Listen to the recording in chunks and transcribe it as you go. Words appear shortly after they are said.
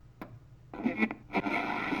No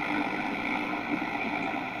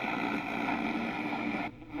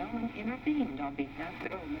one intervened on behalf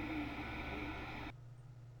of...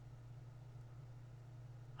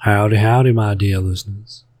 Howdy, howdy, my dear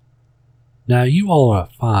listeners. Now, you all are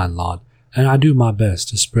a fine lot, and I do my best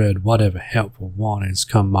to spread whatever helpful warnings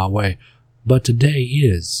come my way, but today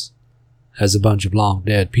is, as a bunch of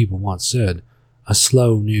long-dead people once said, a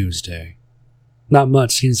slow news day. Not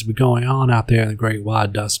much seems to be going on out there in the great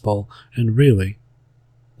wide dust bowl, and really,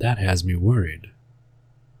 that has me worried.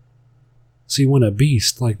 See, when a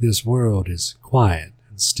beast like this world is quiet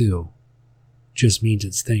and still, just means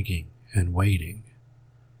it's thinking and waiting,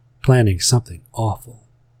 planning something awful.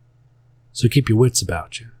 So keep your wits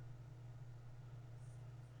about you.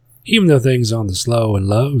 Even though things are on the slow and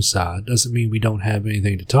low side doesn't mean we don't have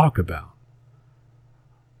anything to talk about.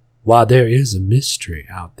 Why, there is a mystery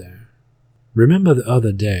out there. Remember the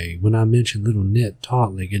other day when I mentioned little Nit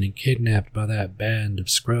Totley getting kidnapped by that band of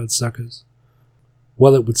scrud suckers?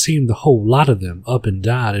 Well, it would seem the whole lot of them up and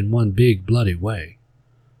died in one big bloody way.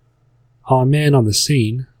 Our man on the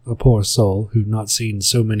scene, a poor soul who'd not seen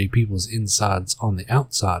so many people's insides on the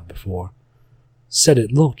outside before, said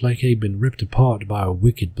it looked like he'd been ripped apart by a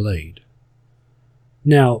wicked blade.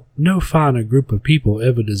 Now, no finer group of people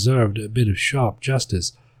ever deserved a bit of sharp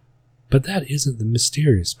justice, but that isn't the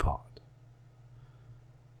mysterious part.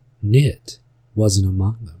 Nit wasn't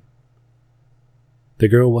among them. The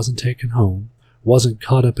girl wasn't taken home, wasn't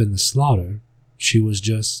caught up in the slaughter, she was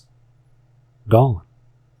just gone.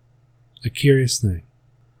 A curious thing.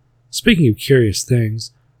 Speaking of curious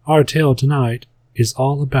things, our tale tonight is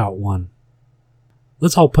all about one.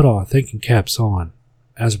 Let's all put our thinking caps on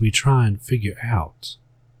as we try and figure out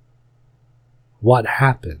what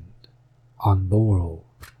happened on Laurel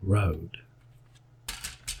Road.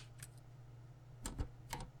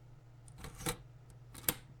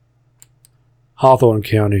 Hawthorne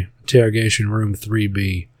County, Interrogation Room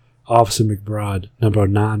 3B, Officer McBride, number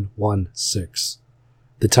 916.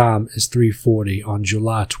 The time is 3:40 on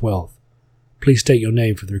July 12th. Please state your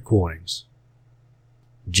name for the recordings.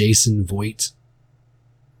 Jason Voigt.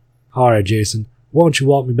 Alright, Jason, why don't you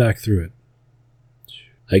walk me back through it?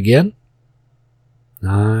 Again?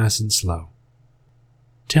 Nice and slow.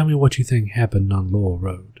 Tell me what you think happened on Laurel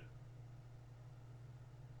Road.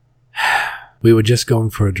 We were just going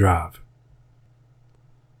for a drive.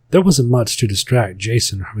 There wasn't much to distract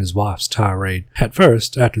Jason from his wife's tirade. At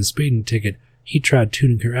first, after the speeding ticket, he tried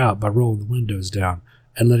tuning her out by rolling the windows down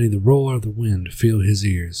and letting the roar of the wind fill his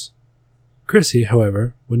ears. Chrissy,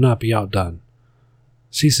 however, would not be outdone.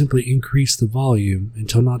 She simply increased the volume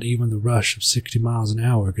until not even the rush of 60 miles an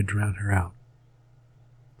hour could drown her out.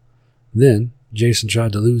 Then, Jason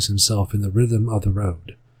tried to lose himself in the rhythm of the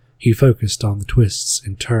road. He focused on the twists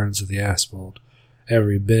and turns of the asphalt.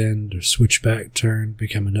 Every bend or switchback turn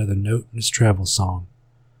became another note in his travel song.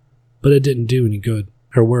 But it didn't do any good.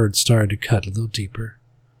 Her words started to cut a little deeper.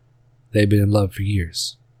 They'd been in love for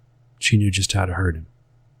years. She knew just how to hurt him.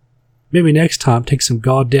 Maybe next time take some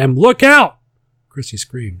goddamn look out! Chrissy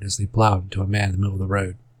screamed as they plowed into a man in the middle of the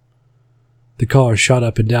road. The car shot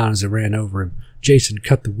up and down as it ran over him. Jason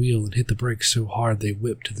cut the wheel and hit the brakes so hard they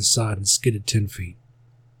whipped to the side and skidded 10 feet.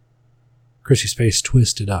 Chrissy's face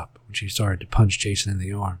twisted up when she started to punch Jason in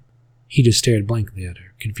the arm. He just stared blankly at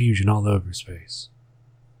her, confusion all over his face.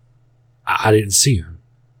 I didn't see him.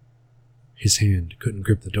 His hand couldn't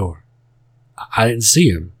grip the door. I didn't see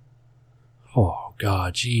him. Oh,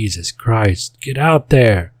 God, Jesus Christ, get out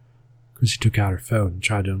there! Chrissy took out her phone and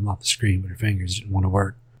tried to unlock the screen, but her fingers didn't want to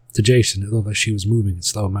work. To Jason, it looked like she was moving in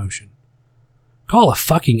slow motion. Call a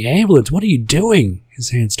fucking ambulance! What are you doing? His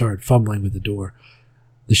hand started fumbling with the door.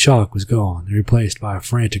 The shock was gone and replaced by a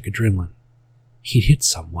frantic adrenaline. He'd hit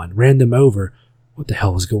someone, ran them over. What the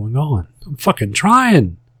hell was going on? I'm fucking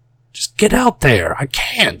trying! Just get out there! I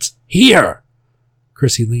can't! Here!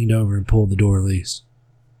 Chrissy leaned over and pulled the door release.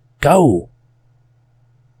 Go!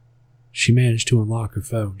 She managed to unlock her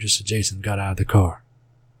phone just as Jason got out of the car.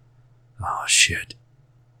 Oh, shit.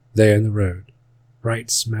 There in the road,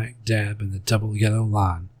 right smack dab in the double yellow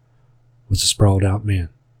line, was a sprawled out man.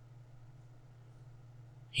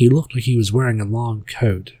 He looked like he was wearing a long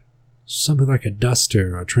coat, something like a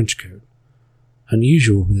duster or a trench coat,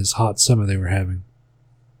 unusual for this hot summer they were having.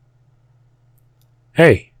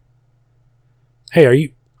 Hey, are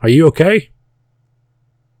you okay?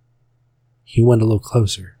 He went a little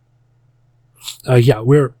closer. Yeah,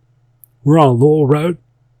 we're on Laurel Road.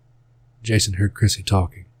 Jason heard Chrissy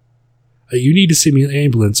talking. You need to send me an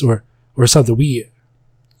ambulance or something.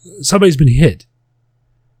 Somebody's been hit.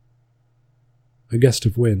 A gust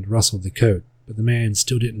of wind rustled the coat, but the man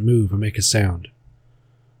still didn't move or make a sound.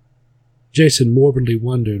 Jason morbidly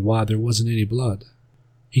wondered why there wasn't any blood.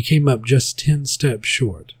 He came up just 10 steps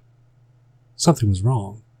short. Something was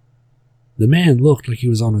wrong. The man looked like he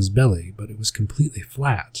was on his belly, but it was completely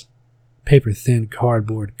flat. Paper-thin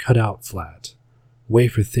cardboard cut out flat.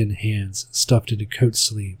 Wafer-thin hands stuffed into coat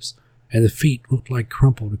sleeves, and the feet looked like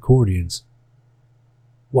crumpled accordions.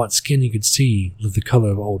 What skin he could see was the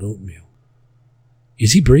color of old oatmeal.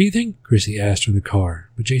 "Is he breathing?" Chrissy asked from the car,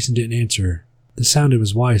 but Jason didn't answer her. The sound of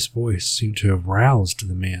his wife's voice seemed to have roused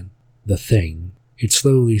the man. The thing. It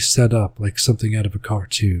slowly set up like something out of a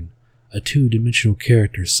cartoon, a two-dimensional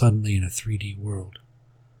character suddenly in a 3D world.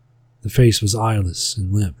 The face was eyeless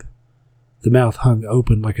and limp. The mouth hung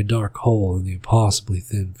open like a dark hole in the impossibly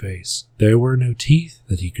thin face. There were no teeth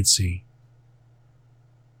that he could see.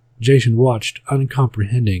 Jason watched,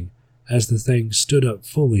 uncomprehending, as the thing stood up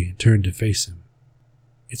fully and turned to face him.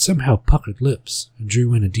 It somehow puckered lips and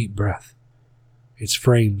drew in a deep breath. Its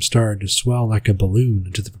frame started to swell like a balloon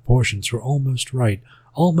until the proportions were almost right,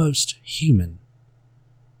 almost human.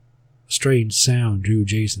 A strange sound drew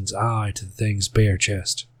Jason's eye to the thing's bare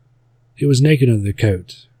chest. It was naked under the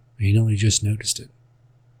coat, and he'd only just noticed it.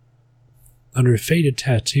 Under a faded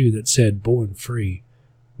tattoo that said "Born Free"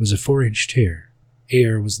 was a 4-inch tear.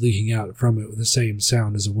 Air was leaking out from it with the same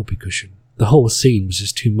sound as a whoopee cushion. The whole scene was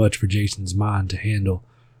just too much for Jason's mind to handle.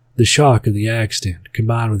 The shock of the accident,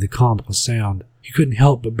 combined with the comical sound, he couldn't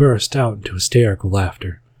help but burst out into hysterical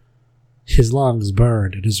laughter. His lungs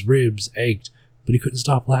burned and his ribs ached, but he couldn't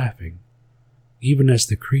stop laughing. Even as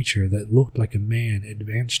the creature that looked like a man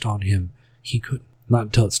advanced on him, he couldn't, not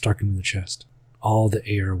until it struck him in the chest. All the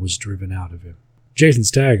air was driven out of him. Jason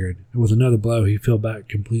staggered, and with another blow he fell back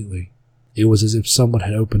completely. It was as if someone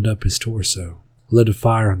had opened up his torso, lit a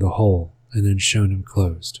fire in the hole, and then shown him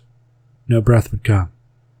closed. No breath would come.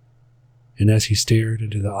 And as he stared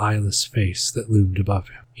into the eyeless face that loomed above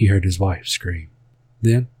him, he heard his wife scream.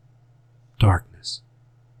 Then, darkness.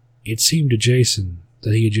 It seemed to Jason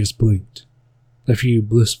that he had just blinked. A few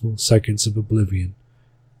blissful seconds of oblivion,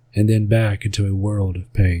 and then back into a world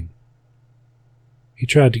of pain. He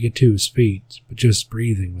tried to get to his feet, but just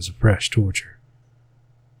breathing was a fresh torture.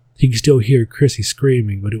 He could still hear Chrissy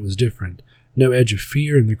screaming, but it was different. No edge of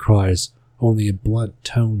fear in the cries, only a blunt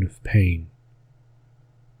tone of pain.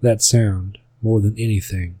 That sound, more than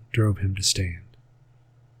anything, drove him to stand.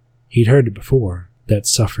 He'd heard it before, that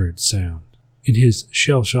suffered sound. In his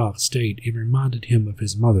shell-shocked state, it reminded him of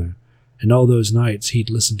his mother, and all those nights he'd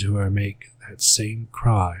listened to her make that same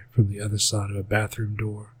cry from the other side of a bathroom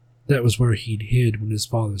door. That was where he'd hid when his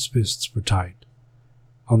father's fists were tight,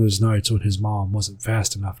 on those nights when his mom wasn't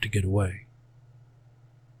fast enough to get away.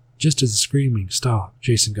 Just as the screaming stopped,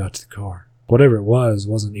 Jason got to the car. Whatever it was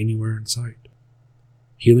wasn't anywhere in sight.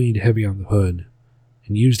 He leaned heavy on the hood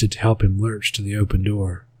and used it to help him lurch to the open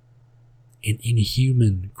door. An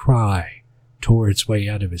inhuman cry tore its way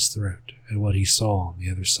out of his throat at what he saw on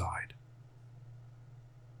the other side.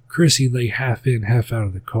 Chrissy lay half in, half out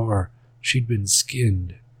of the car. She'd been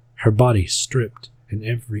skinned, her body stripped, and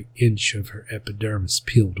every inch of her epidermis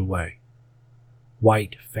peeled away.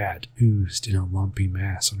 White fat oozed in a lumpy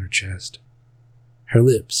mass on her chest. Her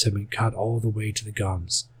lips had been cut all the way to the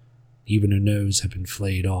gums. Even her nose had been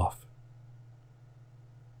flayed off.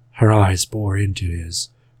 Her eyes bore into his,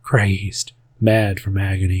 crazed, mad from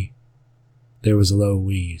agony. There was a low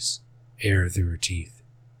wheeze, air through her teeth.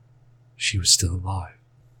 She was still alive.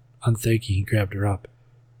 Unthinking, he grabbed her up.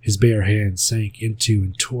 His bare hand sank into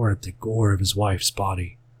and tore at the gore of his wife's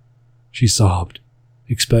body. She sobbed.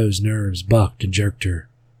 Exposed nerves bucked and jerked her.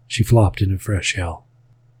 She flopped into fresh hell.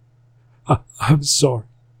 I'm sorry,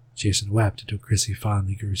 Jason wept until Chrissy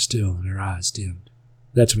finally grew still and her eyes dimmed.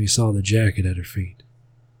 That's when he saw the jacket at her feet.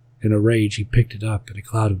 In a rage, he picked it up and a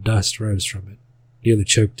cloud of dust rose from it, nearly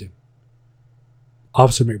choked him.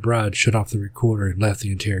 Officer McBride shut off the recorder and left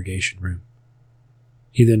the interrogation room.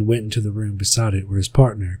 He then went into the room beside it where his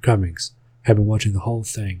partner, Cummings, had been watching the whole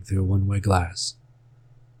thing through a one-way glass.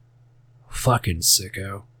 Fucking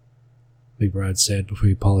sicko, McBride said before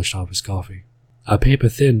he polished off his coffee. A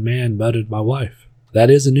paper-thin man murdered my wife. That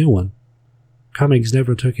is a new one. Cummings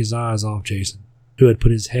never took his eyes off Jason, who had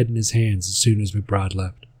put his head in his hands as soon as McBride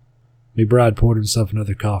left. McBride poured himself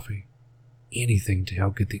another coffee. Anything to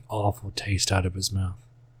help get the awful taste out of his mouth.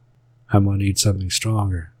 I'm gonna need something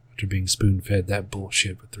stronger after being spoon-fed that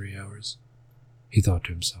bullshit for 3 hours, he thought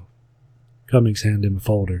to himself. Cummings handed him a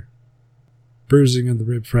folder. Bruising and the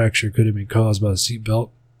rib fracture could have been caused by a seatbelt,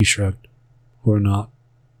 he shrugged. Or not.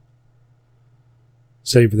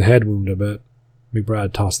 Save for the head wound, I bet.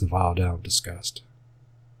 McBride tossed the file down in disgust.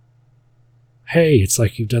 Hey, it's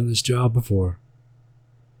like you've done this job before.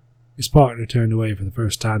 His partner turned away for the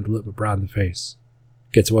first time to look McBride in the face.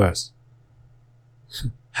 Gets worse.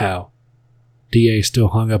 How? DA still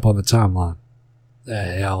hung up on the timeline. The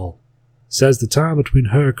hell? Says the time between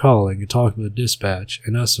her calling and talking with dispatch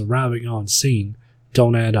and us arriving on scene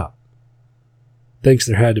don't add up. Thinks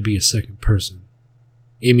there had to be a second person.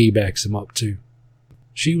 Emmy backs him up too.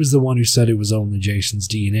 She was the one who said it was only Jason's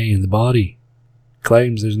DNA in the body.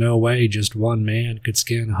 Claims there's no way just one man could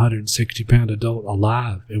skin a 160-pound adult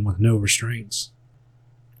alive and with no restraints.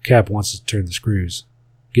 Cap wants to turn the screws.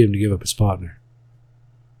 Get him to give up his partner.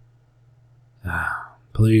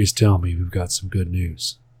 Please tell me we've got some good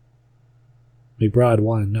news. McBride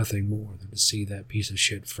wanted nothing more than to see that piece of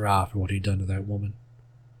shit fry for what he'd done to that woman.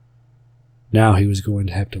 Now he was going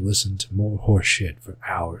to have to listen to more horse shit for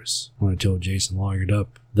hours until Jason lawyered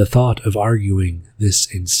up. The thought of arguing this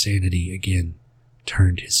insanity again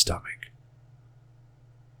turned his stomach.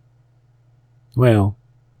 Well,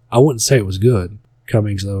 I wouldn't say it was good.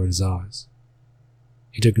 Cummings lowered his eyes.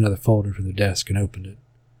 He took another folder from the desk and opened it.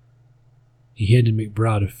 He handed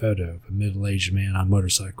McBride a photo of a middle-aged man on a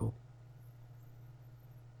motorcycle.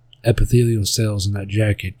 Epithelial cells in that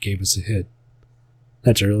jacket gave us a hit.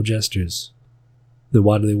 That's Earl Jester's. Then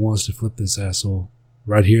why do they want us to flip this asshole?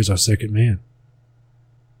 Right here's our second man.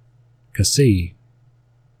 'Cause see,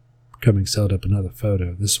 Cummings held up another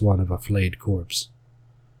photo, this one of a flayed corpse.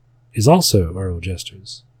 Is also Earl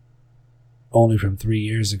Jester's. Only from 3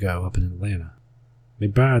 years ago up in Atlanta.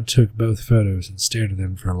 McBride took both photos and stared at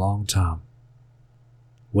them for a long time.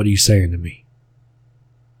 What are you saying to me?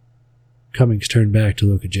 Cummings turned back to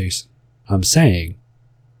look at Jason. I'm saying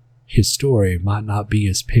his story might not be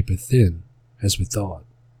as paper thin as we thought.